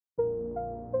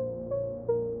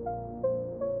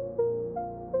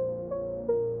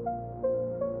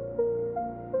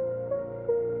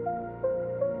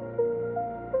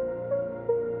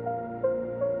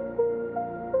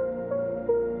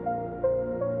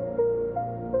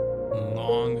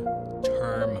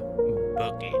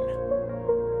Bookin.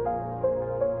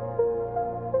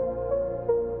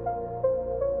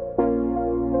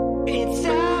 It's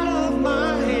out of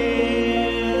my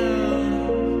hands,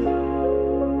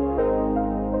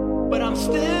 but I'm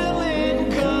still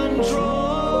in control.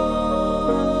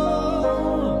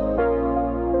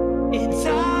 It's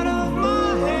out of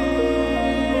my hands.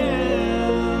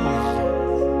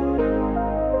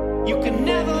 You can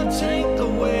never take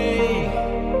away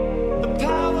the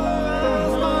power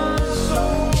of my soul.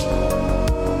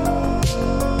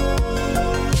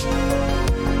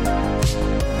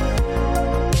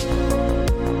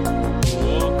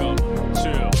 Welcome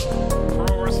to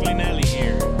ProWrestlingEli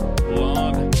here.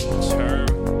 Long-term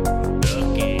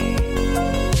booking.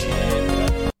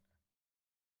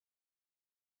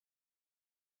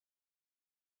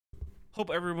 Hope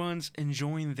everyone's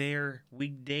enjoying their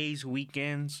weekdays,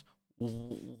 weekends,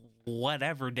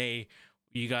 whatever day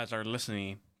you guys are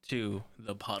listening to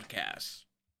the podcast.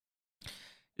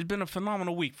 It's been a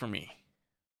phenomenal week for me.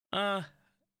 A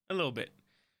little bit.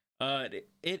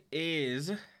 It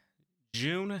is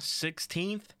June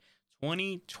 16th,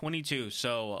 2022.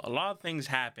 So a lot of things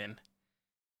happen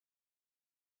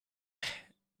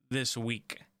this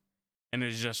week. And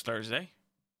it's just Thursday.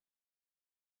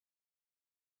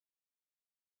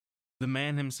 The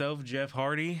man himself, Jeff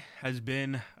Hardy, has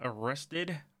been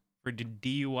arrested for the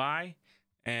DUI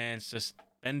and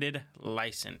suspended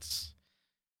license.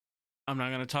 I'm not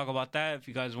going to talk about that. If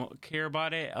you guys won't care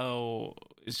about it,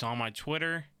 it's on my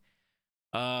Twitter.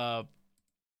 But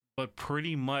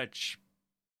pretty much,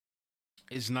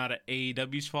 it's not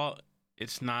AEW's fault.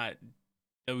 It's not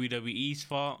WWE's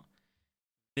fault.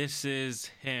 This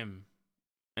is him,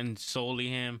 and solely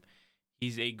him.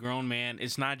 He's a grown man.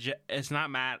 It's not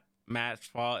Matt's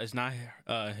fault. It's not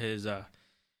his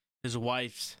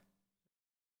wife's.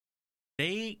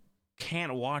 They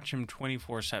can't watch him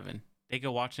 24/7. They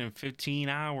can watch him 15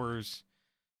 hours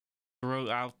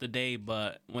throughout the day,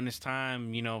 but when it's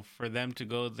time, for them to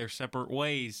go their separate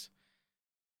ways,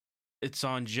 it's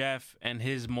on Jeff and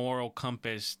his moral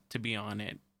compass to be on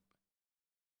it.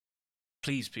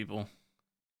 Please, people.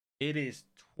 It is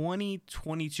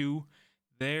 2022.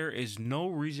 There is no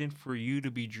reason for you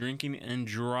to be drinking and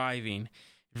driving.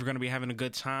 If you're going to be having a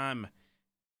good time,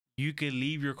 you can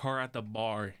leave your car at the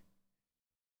bar.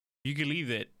 You can leave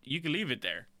it. You can leave it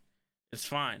there. It's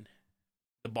fine.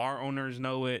 The bar owners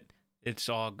know it. It's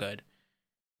all good.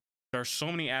 There are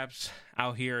so many apps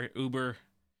out here. Uber,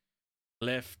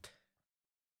 Lyft,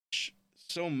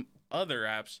 some other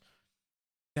apps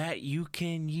that you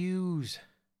can use.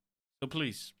 So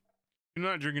please, do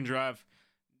not drink and drive.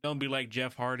 Don't be like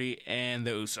Jeff Hardy and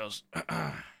the Usos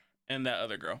and that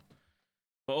other girl.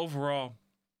 But overall,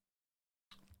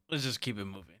 let's just keep it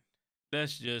moving.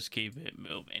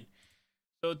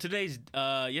 So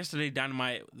yesterday,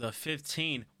 Dynamite, the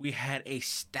 15th, we had a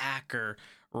stacker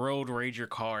Road Rager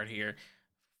card here.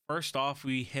 First off,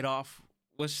 we hit off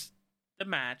with the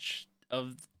match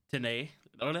of today.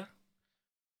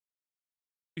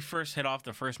 We first hit off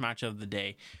the first match of the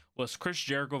day was Chris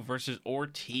Jericho versus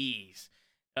Ortiz.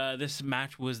 This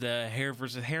match was the hair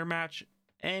versus hair match,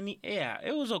 and yeah,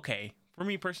 it was okay. For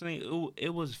me personally, it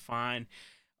was fine.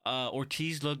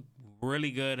 Ortiz looked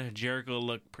really good. Jericho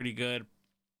looked pretty good.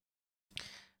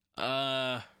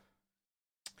 I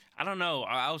don't know.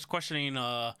 I was questioning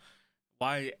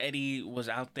why Eddie was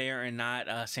out there and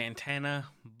not Santana,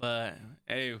 but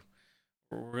hey,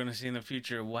 we're gonna see in the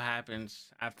future what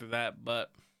happens after that.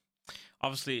 But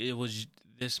obviously,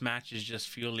 this match is just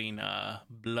fueling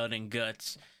blood and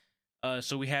guts.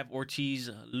 So we have Ortiz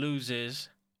loses,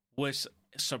 which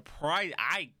surprise.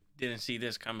 I didn't see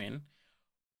this coming,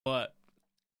 but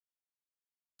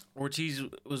Ortiz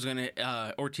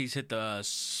hit the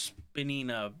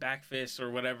spinning back fist or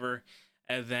whatever,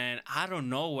 and then out of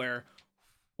nowhere,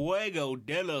 Fuego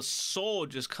de la Sol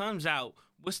just comes out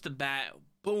with the bat,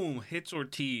 boom, hits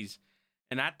Ortiz,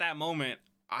 and at that moment,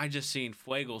 I just seen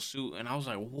Fuego's suit, and I was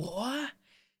like, "What?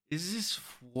 Is this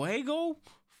Fuego?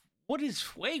 What is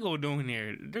Fuego doing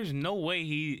here? There's no way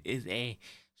he is a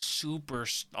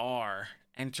superstar,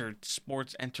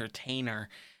 sports entertainer."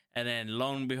 And then,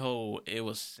 lo and behold, it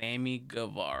was Sammy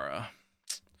Guevara.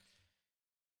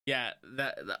 Yeah,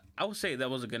 that I would say that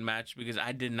was a good match because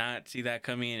I did not see that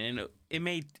coming in, and it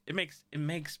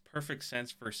makes perfect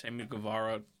sense for Sammy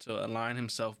Guevara to align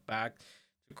himself back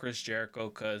to Chris Jericho.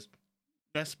 Because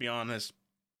let's be honest,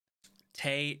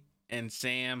 Tate and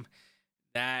Sam,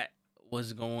 that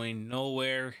was going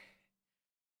nowhere.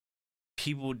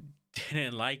 People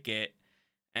didn't like it,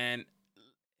 and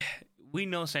we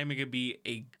know Sammy could be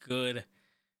a good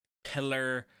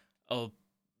pillar of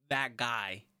that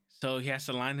guy. So he has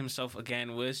to line himself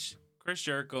again with Chris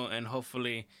Jericho, and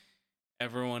hopefully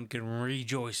everyone can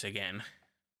rejoice again.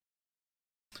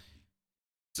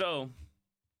 So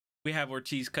we have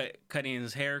Ortiz cutting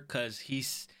his hair because he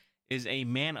is a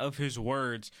man of his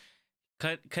words.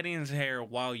 Cutting his hair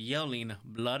while yelling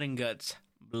blood and guts,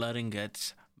 blood and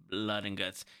guts, blood and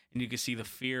guts. And you can see the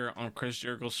fear on Chris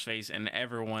Jericho's face and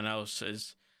everyone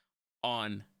else's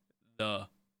on the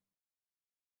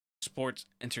sports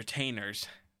entertainers.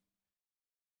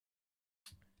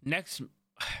 Next,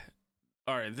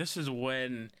 all right, this is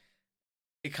when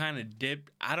it kind of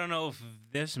dipped. I don't know if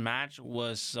this match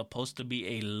was supposed to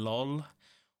be a lull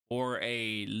or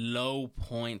a low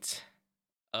point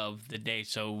of the day,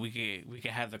 so we could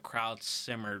have the crowd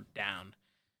simmer down.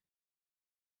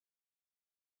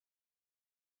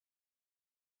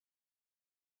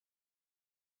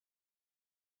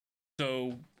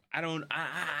 So I'm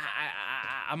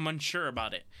unsure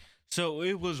about it. So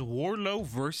it was Wardlow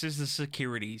versus the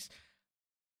Securities,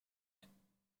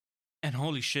 and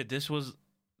holy shit, this was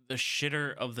the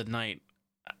shitter of the night.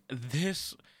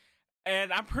 This,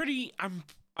 and I'm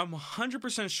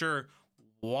 100% sure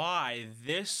why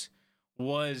this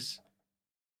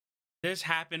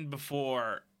happened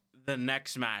before the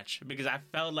next match, because I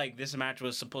felt like this match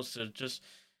was supposed to just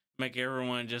make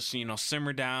everyone just,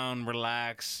 simmer down,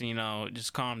 relax,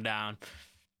 just calm down.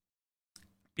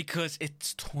 Because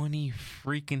it's 20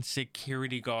 freaking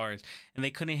security guards and they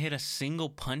couldn't hit a single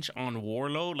punch on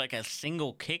Wardlow, like a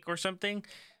single kick or something.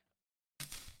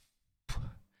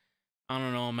 I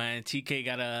don't know, man. TK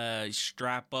gotta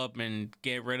strap up and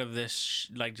get rid of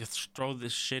this, just throw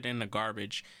this shit in the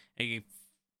garbage. Hey,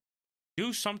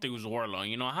 do something with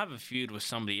Wardlow. I have a feud with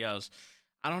somebody else.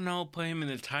 I don't know, put him in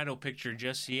the title picture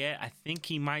just yet. I think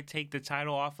he might take the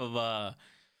title off of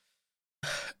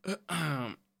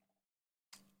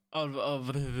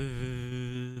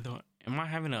am I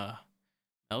having a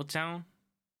meltdown?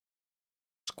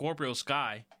 Scorpio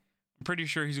Sky. I'm pretty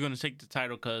sure he's going to take the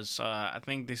title because I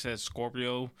think they said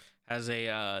Scorpio has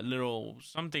a little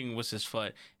something with his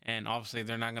foot, and obviously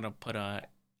they're not going to put a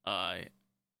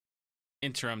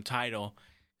interim title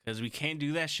because we can't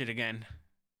do that shit again.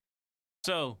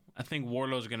 So I think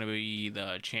Wardlow's going to be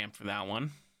the champ for that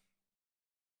one.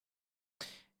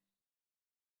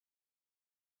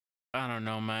 I don't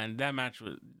know, man. That match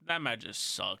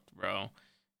just sucked, bro.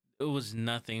 It was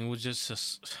nothing. It was just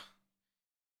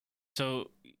so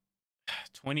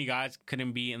 20 guys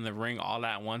couldn't be in the ring all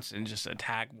at once and just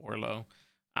attack Wardlow.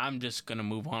 I'm just gonna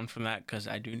move on from that because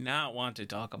I do not want to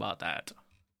talk about that.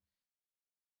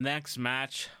 Next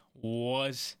match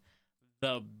was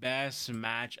the best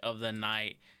match of the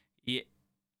night. Yeah,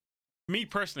 me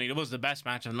personally, it was the best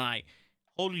match of the night.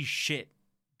 Holy shit.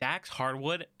 Dax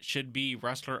Harwood should be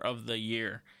Wrestler of the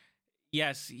Year.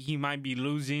 Yes, he might be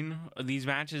losing these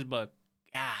matches, but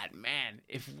God, man,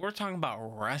 if we're talking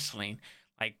about wrestling,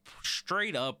 like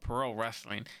straight up pro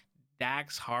wrestling,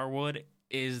 Dax Harwood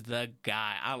is the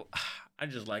guy. I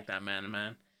just like that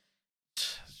man.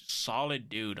 Solid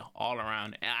dude all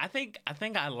around. And I think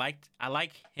I like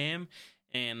him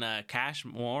and Cash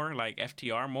more, like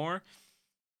FTR more,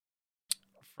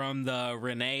 from the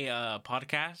Renee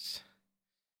podcast.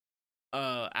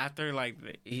 After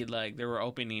they were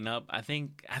opening up, I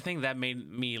think that made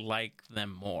me like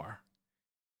them more.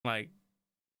 Like,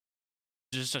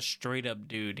 just a straight up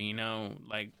dude,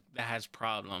 like that has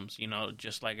problems,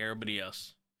 just like everybody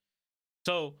else.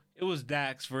 So it was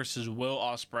Dax versus Will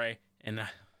Ospreay, and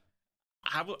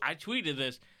I tweeted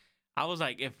this. I was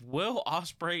like, if Will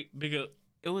Ospreay, because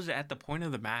it was at the point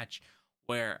of the match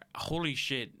where holy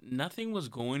shit, nothing was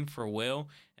going for Will,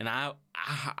 and I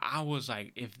was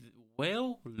like, if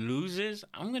Will loses,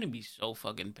 I'm gonna be so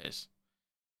fucking pissed.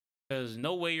 Because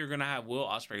no way you're gonna have Will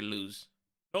Ospreay lose.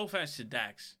 No offense to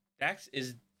Dax. Dax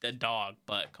is the dog,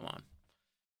 but come on.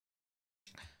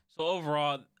 So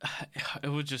overall, it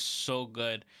was just so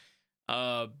good.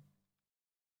 I'm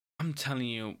telling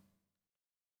you,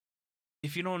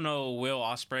 if you don't know Will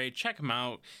Ospreay, check him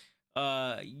out.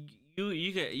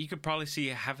 You could probably see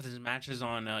half of his matches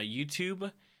on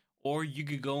YouTube. Or you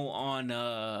could go on,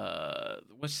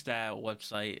 what's that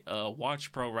website?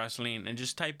 Watch Pro Wrestling and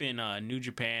just type in New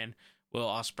Japan, Will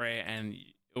Ospreay, and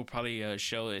it'll probably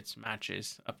show its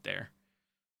matches up there.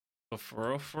 But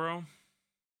for real,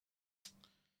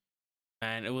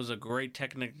 man, it was a great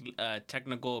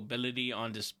technical ability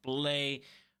on display,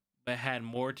 but had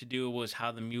more to do with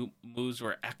how the moves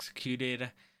were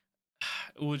executed.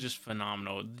 It was just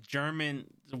phenomenal.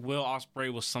 Will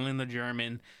Ospreay was selling the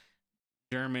German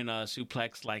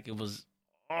suplex like it was.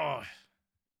 I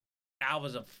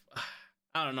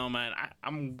don't know, man.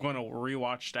 I'm gonna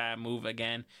rewatch that move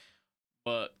again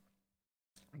but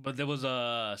there was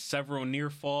several near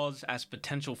falls as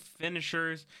potential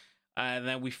finishers. And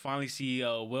then we finally see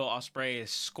Will Ospreay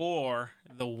score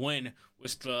the win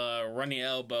with the running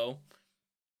elbow.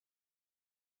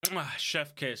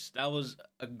 Chef kiss. That was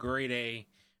a grade A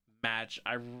match.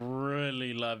 I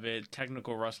really love it.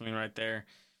 Technical wrestling right there.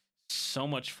 So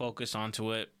much focus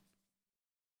onto it.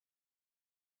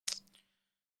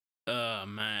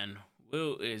 Man,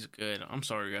 Will is good. I'm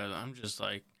sorry, guys. I'm just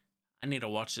like, I need to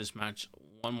watch this match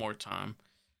one more time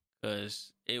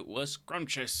because it was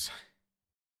scrumptious.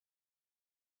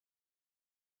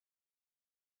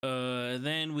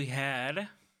 Then we had.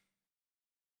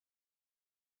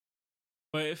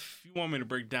 But if you want me to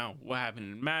break down what happened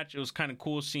in the match, it was kind of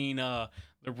cool seeing the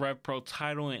Rev Pro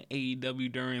title in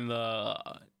AEW during the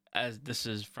as this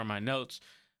is from my notes,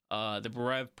 the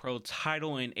Rev Pro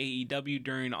title in AEW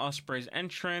during Ospreay's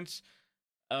entrance.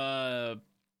 Ospreay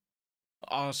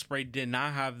did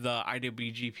not have the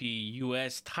IWGP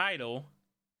US title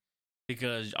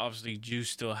because obviously Juice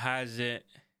still has it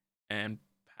and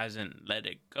hasn't let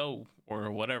it go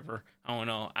or whatever. I don't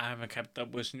know. I haven't kept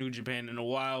up with New Japan in a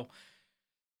while.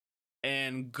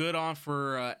 And good on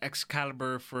for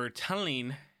Excalibur for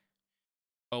telling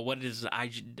what is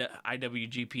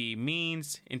IWGP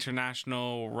means,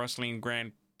 International Wrestling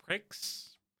Grand Prix.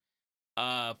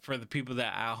 For the people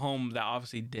that at home that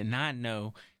obviously did not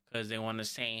know, because they want to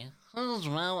say, who's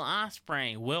Will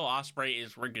Ospreay? Will Ospreay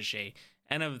is Ricochet.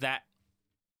 And of that,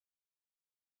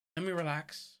 let me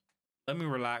relax.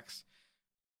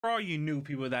 For all you new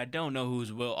people that don't know who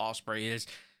Will Ospreay is,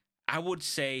 I would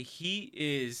say he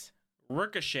is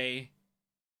Ricochet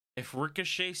if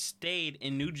Ricochet stayed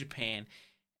in New Japan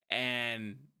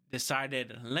and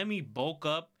decided, let me bulk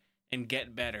up and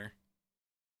get better.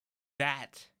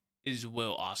 That is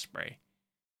Will Ospreay.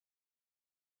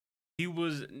 He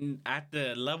was at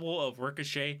the level of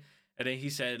Ricochet, and then he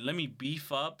said, let me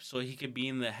beef up so he could be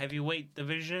in the heavyweight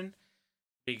division,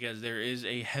 because there is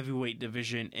a heavyweight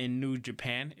division in New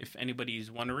Japan, if anybody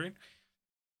is wondering.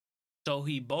 So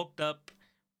he bulked up.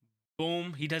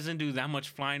 Boom. He doesn't do that much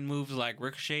flying moves like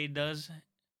Ricochet does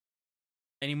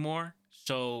anymore.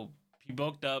 So he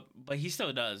bulked up, but he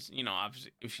still does,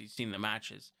 obviously, if you've seen the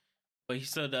matches. But he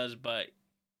still does, but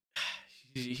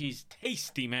he's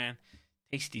tasty, man.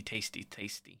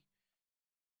 Tasty.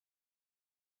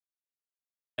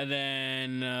 And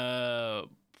then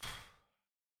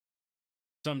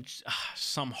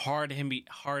some hard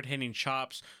hitting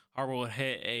chops. Harper would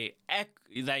hit a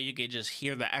that you could just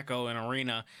hear the echo in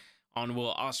arena on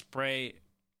Will Ospreay.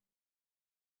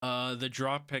 The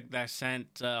drop pick that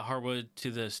sent Harwood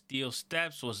to the steel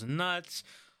steps was nuts.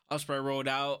 Ospreay rolled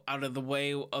out of the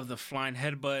way of the flying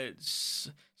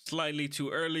headbutt slightly too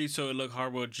early, so it looked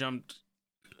Harwood jumped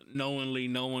knowingly.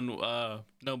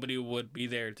 Nobody would be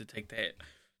there to take the hit.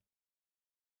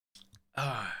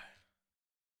 I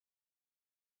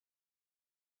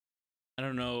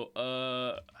don't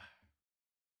know.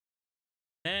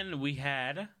 Then we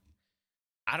had,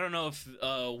 I don't know if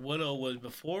Willow was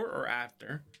before or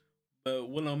after, but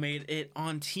Willow made it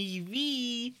on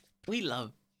TV. We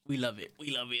love it.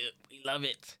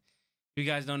 If you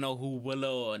guys don't know who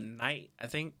Willow Knight, I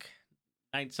think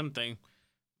Knight something,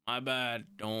 my bad.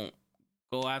 Don't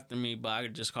go after me, but I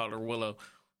could just call her Willow.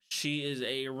 She is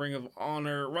a Ring of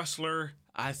Honor wrestler.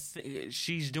 I think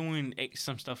she's doing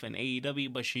some stuff in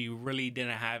AEW, but she really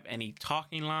didn't have any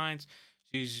talking lines.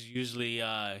 She's usually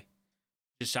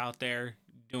just out there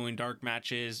doing dark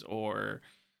matches or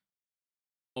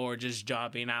just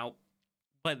jobbing out.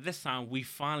 But this time we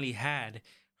finally had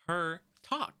her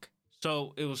talk.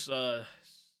 So it was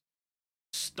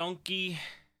Stunky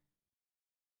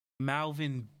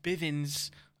Malvin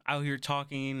Bivens out here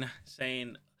talking,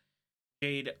 saying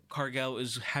Jade Cargill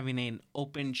is having an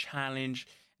open challenge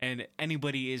and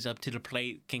anybody is up to the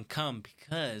plate can come,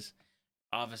 because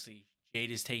obviously Jade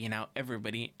is taking out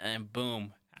everybody, and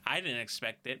boom, I didn't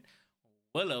expect it.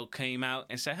 Willow came out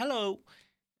and said hello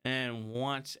and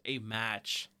wants a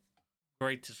match.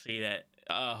 Great to see that.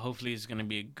 Hopefully it's going to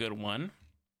be a good one.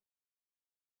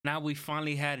 Now we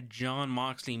finally had Jon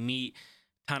Moxley meet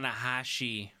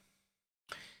Tanahashi.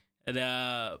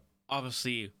 And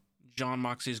obviously Jon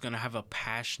Moxley is going to have a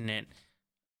passionate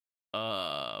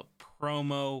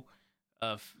promo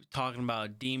of talking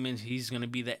about demons. He's going to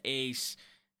be the ace.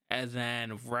 And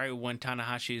then right when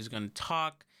Tanahashi is going to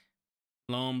talk,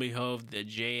 lo and behold, the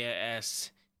JS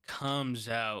comes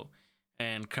out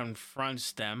and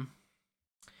confronts them,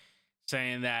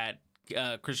 saying that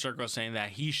Chris Jericho saying that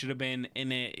he should have been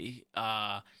in it.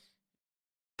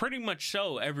 pretty much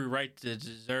so every right to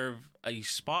deserve a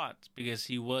spot because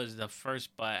he was the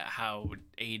first. But how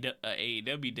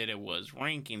AEW did it was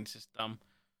ranking system.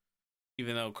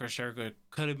 Even though Chris Jericho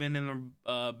could have been in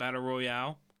the Battle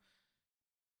Royale.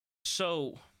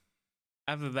 So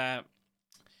after that,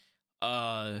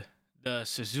 the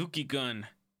Suzuki Gun,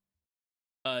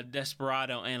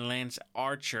 Desperado, and Lance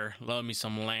Archer, love me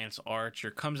some Lance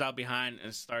Archer, comes out behind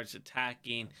and starts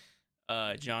attacking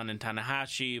John and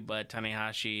Tanahashi, but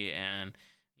Tanahashi and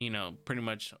pretty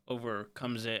much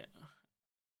overcomes it.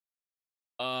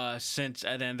 And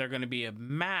then they're gonna be a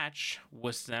match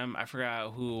with them. I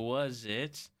forgot who was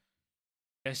it.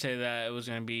 I say that it was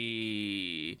gonna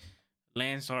be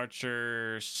Lance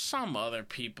Archer, some other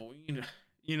people.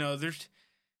 There's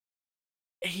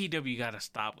AEW gotta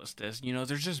stop with this.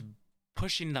 They're just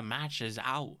pushing the matches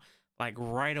out like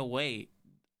right away.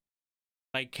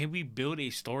 Like, can we build a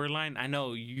storyline? I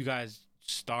know you guys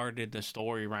started the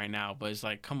story right now, but it's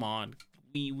like, come on,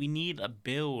 we need a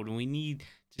build. We need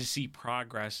to see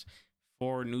progress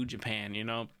for New Japan.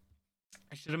 It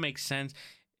should make sense.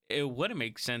 It would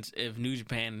make sense if New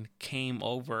Japan came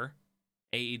over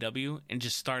AEW and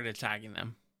just started attacking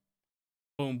them.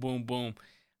 Boom, boom, boom.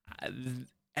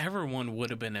 Everyone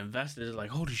would have been invested. It's like,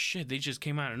 holy shit, they just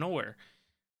came out of nowhere.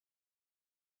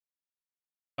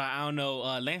 But I don't know.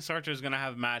 Lance Archer is going to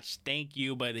have a match. Thank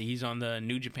you, but he's on the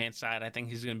New Japan side. I think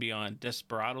he's going to be on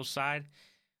Desperado's side.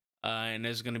 And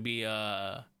there's going to be,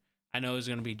 I know it's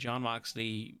going to be Jon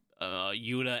Moxley,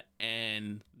 Yuta,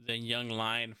 and the young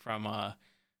lion from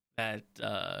that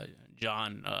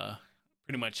John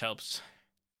pretty much helps.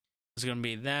 It's going to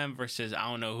be them versus,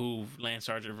 I don't know who, Lance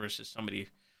Archer versus somebody.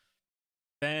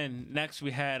 Then next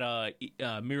we had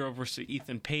Miro versus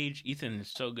Ethan Page. Ethan is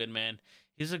so good, man.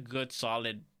 He's a good,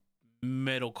 solid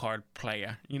middle card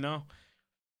player,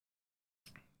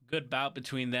 Good bout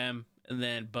between them. And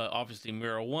then, but obviously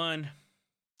Miro won.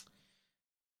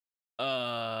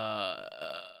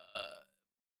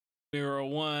 Miro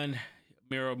won.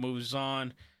 Miro moves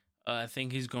on. I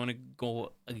think he's going to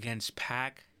go against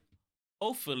Pac.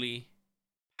 Hopefully,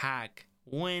 Pac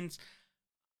wins.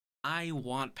 I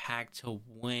want Pac to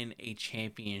win a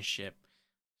championship.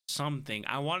 Something.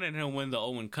 I wanted him to win the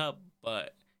Owen Cup,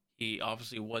 but he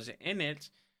obviously wasn't in it.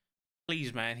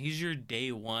 Please, man, he's your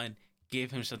day one.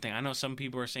 Give him something. I know some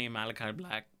people are saying Malachi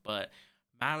Black, but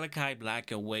Malachi Black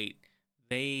can wait.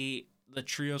 The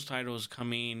trios title is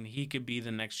coming. He could be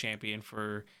the next champion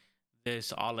for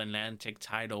this All-Atlantic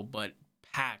title, but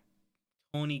Pac,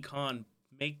 Tony Khan,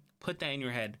 put that in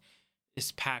your head.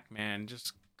 It's Pac, man.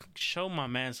 Just show my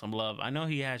man some love. I know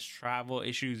he has travel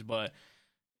issues, but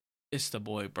it's the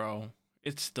boy, bro.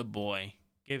 It's the boy.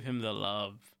 Give him the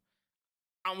love.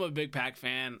 I'm a big Pac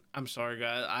fan. I'm sorry,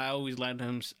 guys. I always love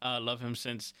him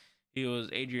since he was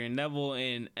Adrian Neville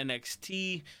in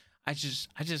NXT. I just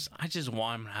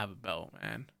want him to have a belt,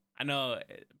 man. I know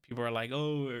people are like,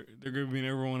 oh, they're giving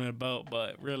everyone a belt,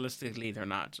 but realistically, they're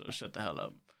not. So shut the hell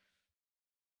up.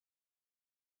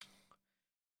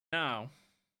 Now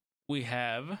we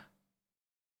have,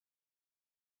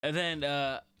 and then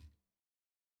I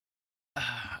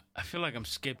feel like I'm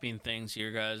skipping things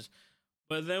here, guys.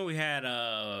 But then we had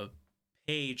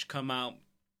Page come out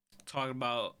talk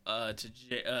about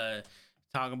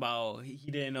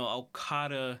he didn't know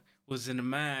Okada was in a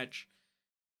match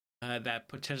that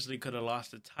potentially could have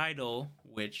lost the title,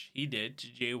 which he did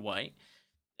to Jay White.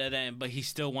 But he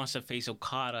still wants to face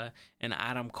Okada, and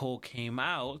Adam Cole came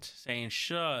out saying,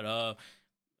 "Shut up!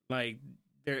 Like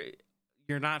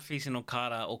you're not facing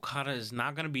Okada. Okada is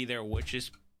not gonna be there," which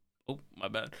is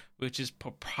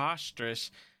preposterous.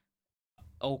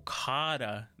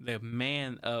 Okada, the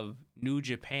man of New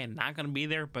Japan, not gonna be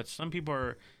there. But some people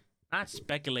are not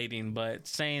speculating, but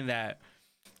saying that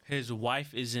his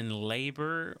wife is in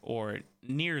labor or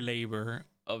near labor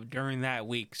during that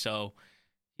week, so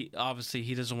he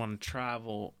doesn't want to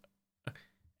travel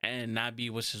and not be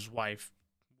with his wife,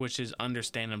 which is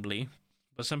understandably.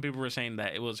 But some people were saying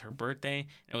that it was her birthday.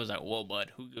 It was like, whoa,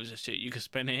 bud, who gives a shit? You can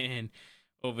spend it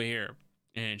over here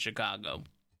in Chicago.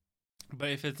 But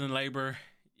if it's in labor,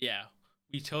 yeah,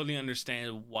 we totally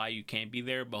understand why you can't be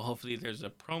there. But hopefully there's a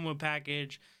promo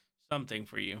package, something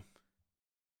for you.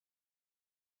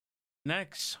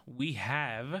 Next, we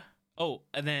have... Oh,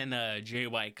 and then Jay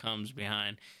White comes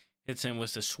behind, hits him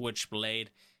with the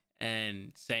switchblade,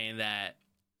 and saying that,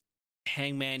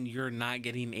 Hangman, you're not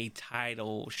getting a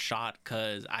title shot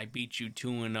because I beat you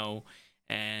 2-0,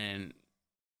 and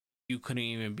you couldn't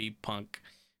even beat Punk.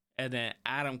 And then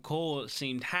Adam Cole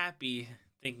seemed happy,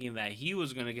 thinking that he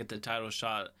was going to get the title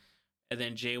shot. And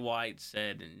then Jay White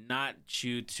said, not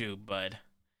you too, bud.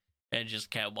 and just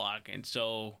kept walking.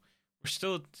 So we're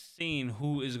still seeing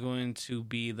who is going to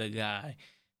be the guy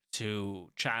to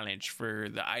challenge for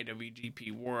the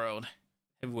IWGP World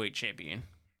Heavyweight Championship.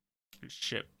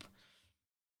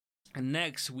 And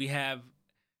next we have,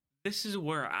 this is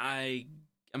where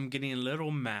I'm getting a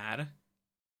little mad.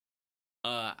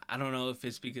 I don't know if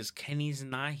it's because Kenny's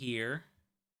not here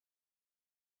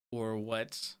or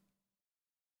what.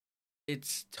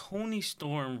 It's Toni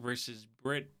Storm versus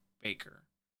Britt Baker.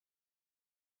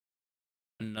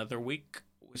 Another week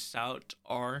without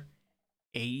our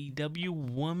AEW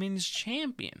Women's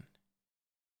Champion,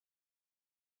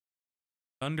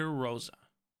 Thunder Rosa.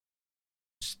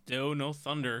 Still no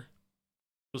Thunder,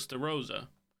 just the Rosa.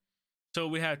 So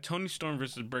we have Toni Storm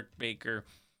versus Britt Baker.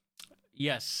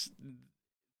 Yes,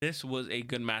 this was a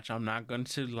good match. I'm not going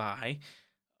to lie.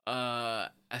 I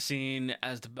seen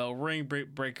as the bell rang,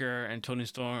 Britt Baker and Toni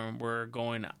Storm were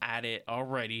going at it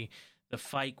already. The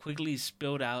fight quickly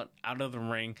spilled out of the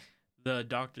ring. The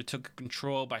Doctor took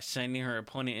control by sending her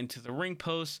opponent into the ring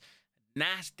post.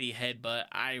 Nasty headbutt.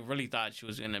 I really thought she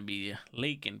was going to be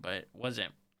leaking, but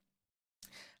wasn't.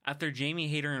 After Jamie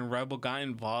Hayter and Rebel got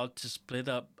involved to split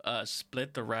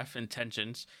the ref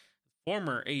intentions,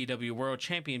 former AEW World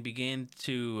Champion began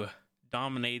to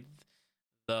dominate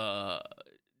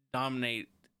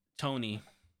Toni.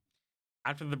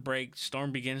 After the break,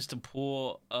 Storm begins to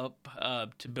pull up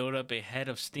to build up a head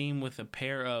of steam with a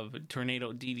pair of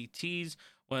tornado DDTs,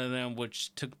 one of them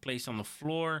which took place on the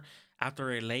floor.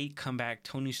 After a late comeback,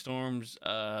 Toni Storm's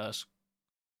let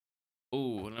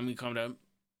me calm down.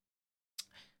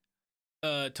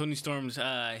 Toni Storm's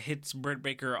hits Britt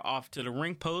Baker off to the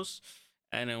ring post,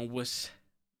 and then with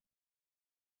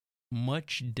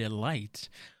much delight,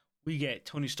 we get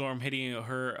Toni Storm hitting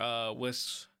her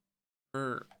with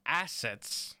her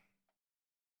assets.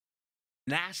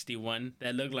 Nasty one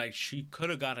that looked like she could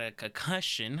have got a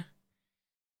concussion,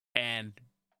 and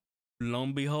lo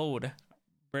and behold,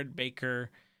 Britt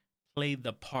Baker played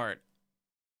the part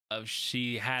of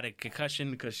she had a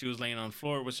concussion because she was laying on the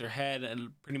floor with her head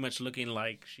and pretty much looking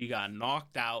like she got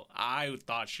knocked out. I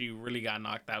thought she really got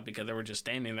knocked out because they were just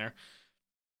standing there.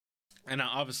 And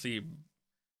obviously,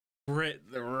 Britt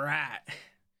the Rat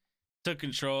took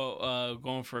control,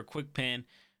 going for a quick pin.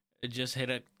 It just hit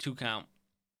a 2 count.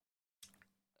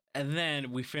 And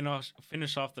then we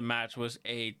finish off the match with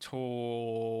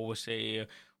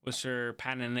her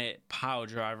patented pile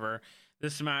driver.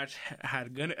 This match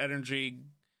had good energy,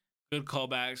 good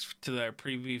callbacks to their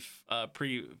previous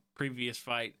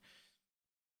fight.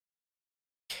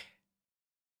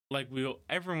 Like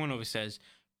everyone always says,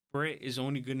 Britt is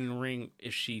only good in the ring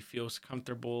if she feels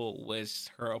comfortable with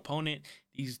her opponent.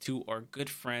 These two are good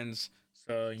friends,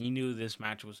 so you knew this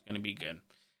match was going to be good.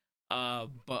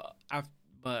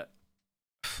 But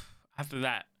after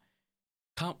that,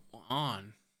 come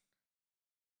on.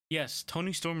 Yes,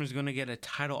 Toni Storm is going to get a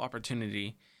title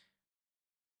opportunity.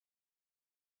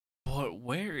 But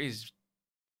where is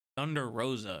Thunder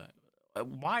Rosa?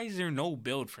 Why is there no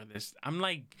build for this? I'm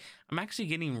actually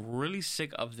getting really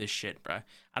sick of this shit, bro.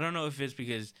 I don't know if it's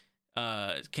because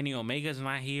Kenny Omega's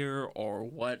not here or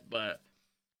what, but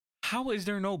how is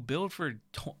there no build for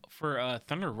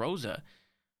Thunder Rosa?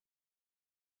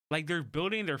 Like, they're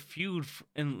building their feud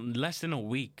in less than a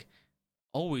week.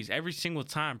 Always, every single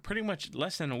time. Pretty much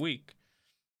less than a week.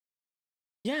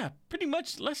 Yeah, pretty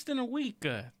much less than a week.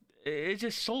 It's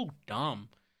just so dumb.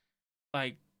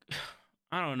 Like,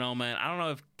 I don't know, man. I don't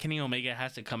know if Kenny Omega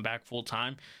has to come back full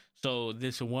time so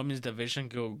this women's division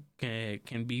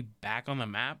can be back on the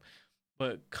map.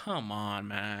 But come on,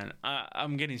 man.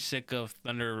 I'm getting sick of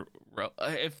Thunder.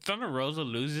 If Thunder Rosa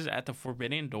loses at the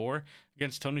Forbidden Door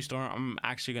against Toni Storm, I'm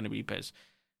actually gonna be pissed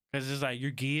because it's like you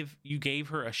gave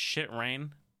her a shit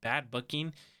reign, bad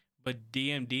booking, but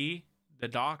DMD, the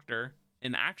doctor,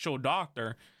 an actual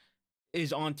doctor,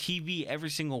 is on TV every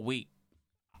single week.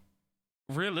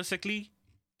 Realistically,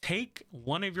 take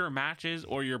one of your matches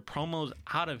or your promos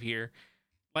out of here,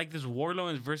 like this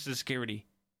Warlords versus Security.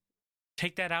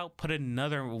 Take that out, put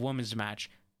another women's match.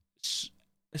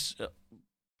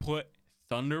 Put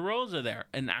Thunder Rosa there.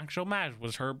 An actual match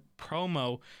was her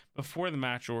promo before the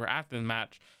match or after the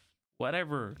match.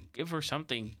 Whatever. Give her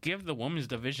something. Give the women's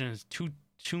divisions two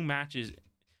matches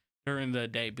during the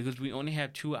day because we only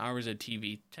have 2 hours of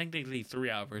TV. Technically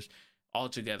 3 hours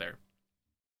altogether.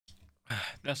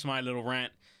 That's my little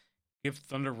rant. Give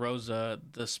Thunder Rosa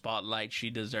the spotlight she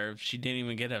deserves. She didn't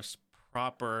even get a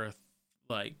proper,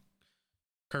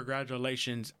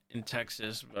 congratulations in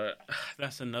Texas, but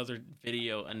that's another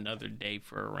video, another day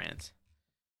for a rant.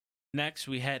 Next,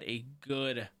 we had a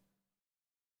good...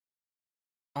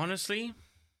 Honestly,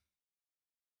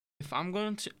 if I'm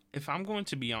going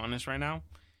to be honest right now,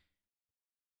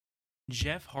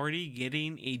 Jeff Hardy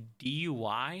getting a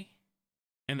DUI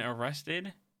and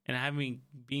arrested and having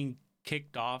being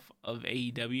kicked off of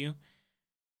AEW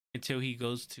until he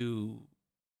goes to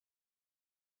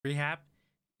rehab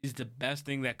is the best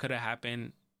thing that could have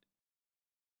happened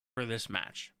for this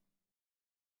match.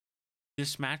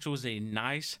 This match was a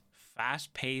nice,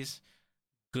 fast paced,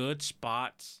 good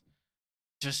spots.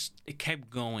 Just it kept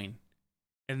going.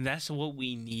 And that's what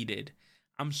we needed.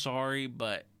 I'm sorry,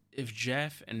 but if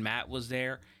Jeff and Matt was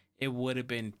there, it would have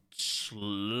been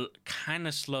kind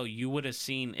of slow. You would have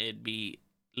seen it be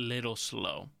little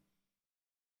slow.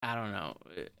 I don't know.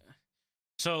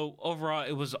 So overall,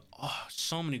 it was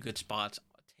so many good spots,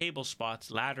 table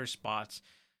spots, ladder spots.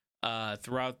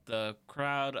 Throughout the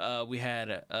crowd, we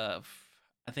had I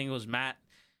think it was Matt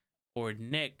or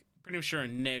Nick. Pretty sure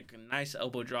Nick. A nice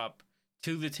elbow drop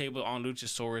to the table on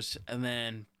Luchasaurus, and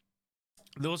then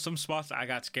there was some spots that I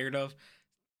got scared of.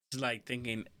 It's like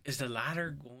thinking, is the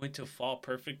ladder going to fall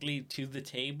perfectly to the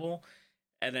table?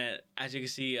 And then, as you can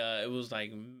see, it was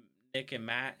like Nick and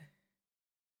Matt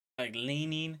like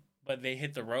leaning, but they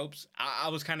hit the ropes. I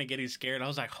was kind of getting scared. I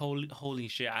was like, holy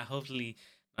shit! Hopefully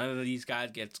none of these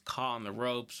guys gets caught on the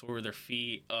ropes or their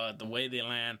feet. The way they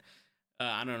land,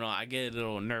 I don't know. I get a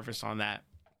little nervous on that.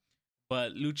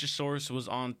 But Luchasaurus was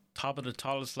on top of the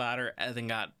tallest ladder and then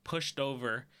got pushed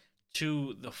over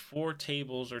to the four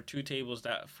tables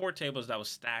that was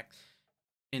stacked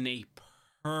in a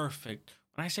perfect.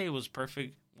 When I say it was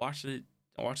perfect, watch the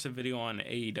video on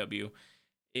AEW.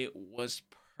 It was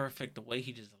perfect the way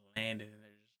he just landed, and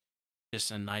there's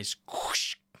just a nice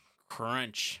whoosh,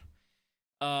 crunch.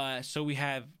 So we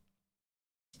have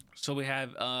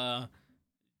the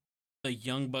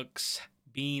Young Bucks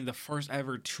being the first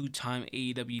ever two-time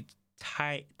AEW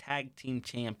tag team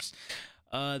champs.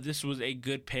 This was a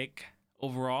good pick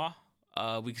overall.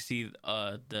 We can see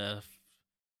the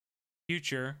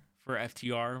future for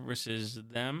FTR versus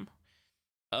them.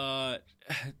 There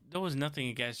was nothing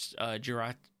against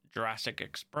Jurassic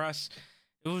Express.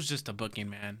 It was just a booking,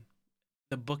 man.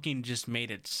 The booking just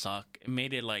made it suck. It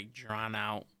made it like drawn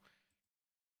out.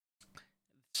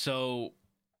 So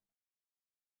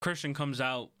Christian comes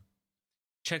out,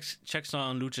 checks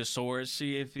on Luchasaurus,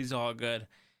 see if he's all good,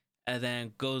 and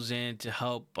then goes in to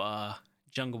help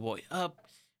Jungle Boy up.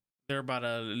 They're about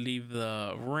to leave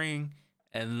the ring,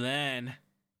 and then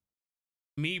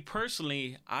me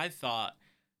personally, I thought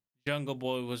Jungle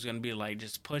Boy was gonna be like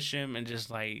just push him and just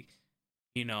like,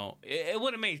 you know, it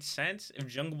would have made sense if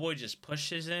Jungle Boy just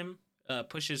pushes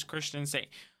Christian and say,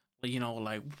 you know,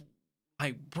 like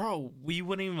bro, we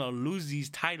wouldn't even lose these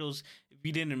titles if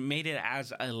you didn't made it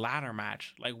as a ladder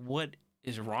match. Like, what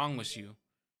is wrong with you?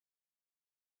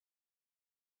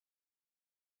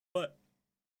 But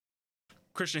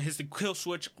Christian hits the kill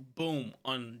switch, boom,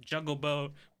 on Jungle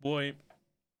Boy,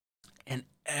 and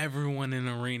everyone in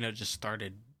the arena just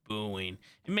started booing.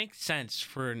 It makes sense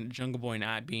for Jungle Boy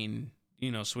not being,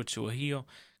 you know, switched to a heel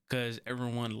because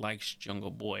everyone likes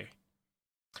Jungle Boy.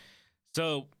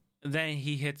 So then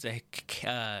he hits a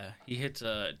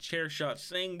chair shot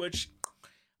thing, which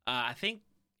I think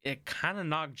it kind of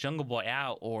knocked Jungle Boy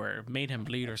out or made him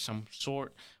bleed or some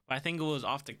sort. But I think it was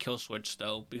off the kill switch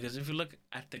though, because if you look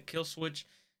at the kill switch,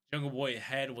 Jungle Boy's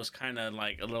head was kind of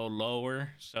like a little lower.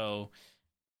 So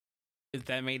if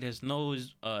that made his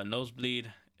nose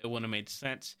bleed, it wouldn't have made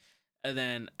sense. And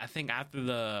then I think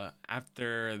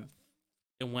after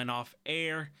it went off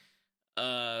air,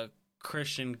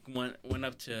 Christian went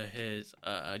up to his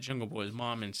Jungle Boy's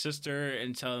mom and sister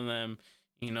and telling them,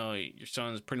 you know, your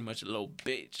son's pretty much a little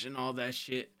bitch and all that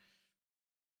shit.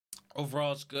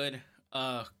 Overall, it's good.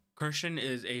 Christian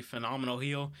is a phenomenal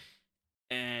heel,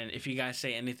 and if you guys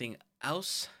say anything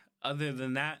else other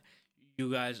than that,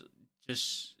 you guys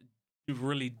just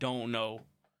really don't know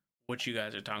what you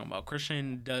guys are talking about.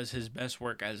 Christian does his best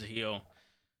work as a heel.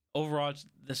 Overall,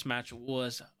 this match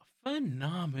was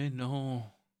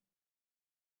phenomenal.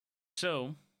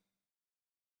 So,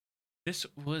 this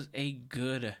was a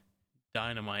good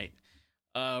Dynamite.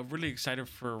 Really excited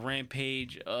for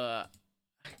Rampage. Let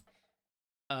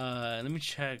me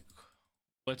check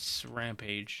what's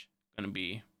Rampage gonna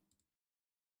be.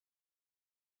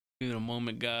 Give it a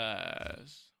moment,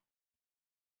 guys.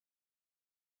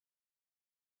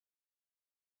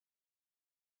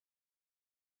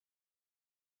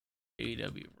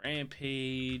 AEW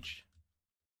Rampage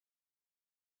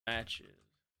matches.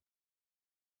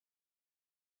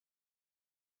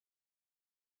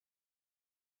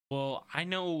 Well, I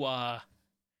know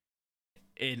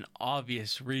in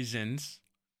obvious reasons,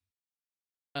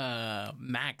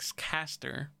 Max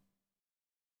Caster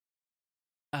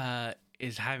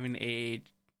is having a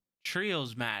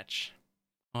trios match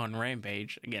on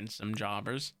Rampage against some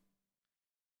jobbers.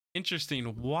 Interesting.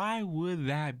 Why would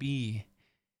that be?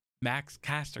 Max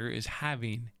Caster is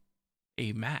having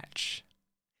a match.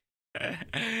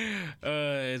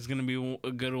 It's gonna be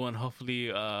a good one. Hopefully,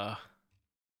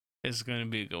 it's gonna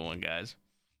be a good one, guys.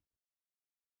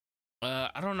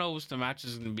 I don't know what the match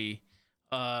is gonna be.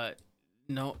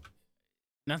 No,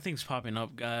 nothing's popping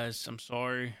up, guys. I'm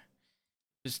sorry.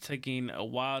 It's taking a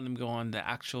while to go on the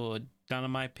actual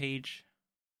Dynamite page.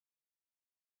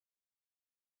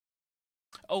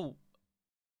 Oh,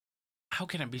 how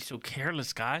can I be so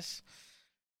careless, guys?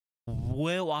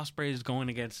 Will Ospreay is going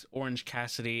against Orange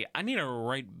Cassidy. I need to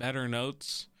write better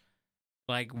notes,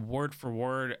 like word for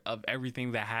word of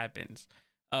everything that happens.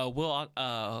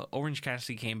 Orange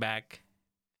Cassidy came back.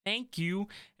 Thank you,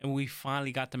 and we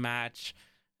finally got the match.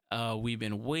 We've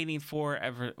been waiting for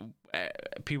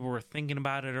people were thinking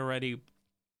about it already.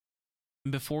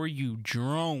 Before you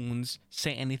drones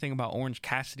say anything about Orange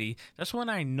Cassidy, that's when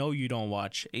I know you don't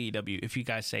watch AEW. If you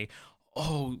guys say,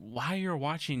 "Oh, why you're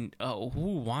watching?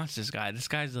 Who wants this guy? This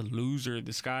guy's a loser.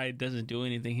 This guy doesn't do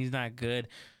anything. He's not good."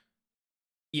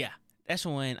 Yeah, that's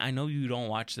when I know you don't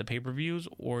watch the pay-per-views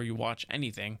or you watch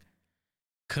anything.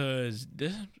 Cause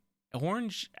this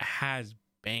Orange has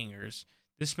bangers.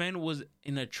 This man was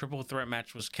in a triple threat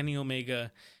match with Kenny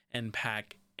Omega and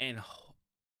Pac, and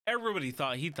everybody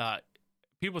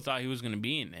people thought he was gonna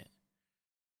be in it.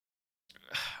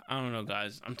 I don't know,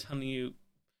 guys. I'm telling you,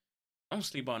 don't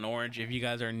sleep on Orange. If you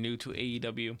guys are new to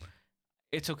AEW,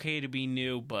 it's okay to be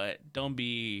new, but don't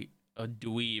be a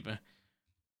dweeb.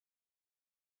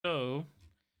 So,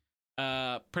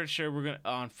 pretty sure we're gonna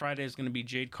on Friday is gonna be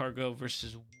Jade Cargill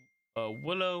versus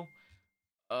Willow.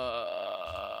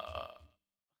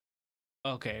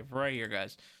 Okay, right here,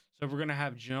 guys. So we're gonna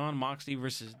have Jon Moxley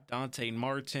versus Dante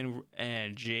Martin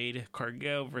and Jade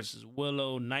Cargill versus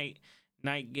Willow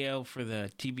Nightingale for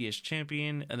the TBS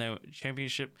champion and then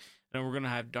championship. And then we're gonna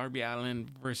have Darby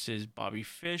Allin versus Bobby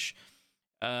Fish.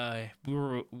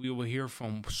 We will hear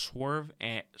from Swerve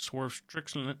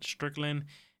Strickland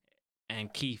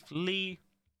and Keith Lee.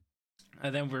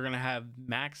 And then we're gonna have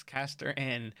Max Caster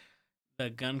and the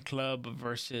Gun Club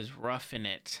versus Roughing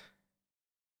It,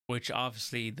 which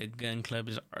obviously the Gun Club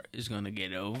is going to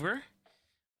get over.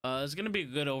 It's going to be a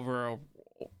good overall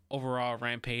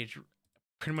Rampage.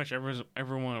 Pretty much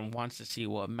everyone wants to see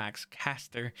what Max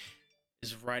Caster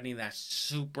is writing that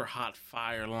super hot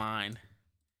fire line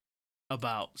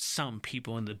about some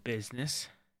people in the business.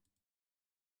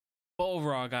 But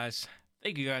overall, guys,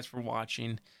 thank you guys for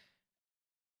watching.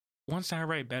 Once I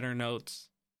write better notes,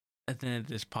 at the end of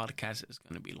this podcast is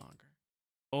going to be longer.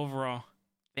 Overall,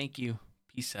 thank you.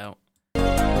 Peace out.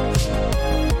 Please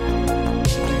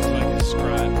like and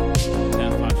subscribe.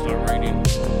 5-star rating.